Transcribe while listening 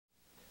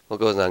What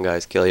goes on,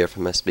 guys? Gil here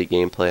from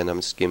SBGameplay, and I'm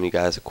just giving you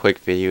guys a quick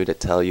video to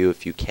tell you,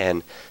 if you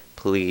can,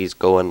 please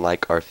go and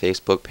like our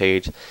Facebook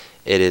page.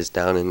 It is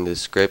down in the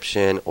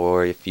description,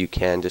 or if you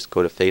can, just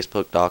go to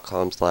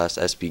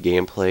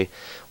facebook.com/SBGameplay.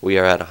 We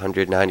are at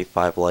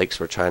 195 likes.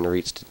 We're trying to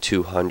reach to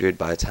 200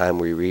 by the time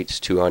we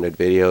reach 200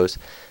 videos.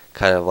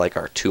 Kind of like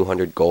our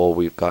 200 goal.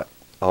 We've got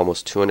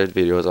almost 200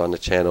 videos on the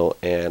channel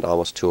and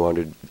almost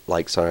 200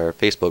 likes on our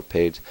Facebook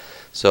page.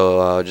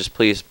 So just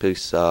please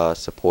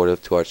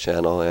supportive to our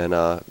channel and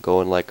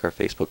go and like our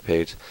Facebook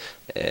page.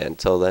 And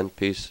until then,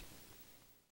 peace.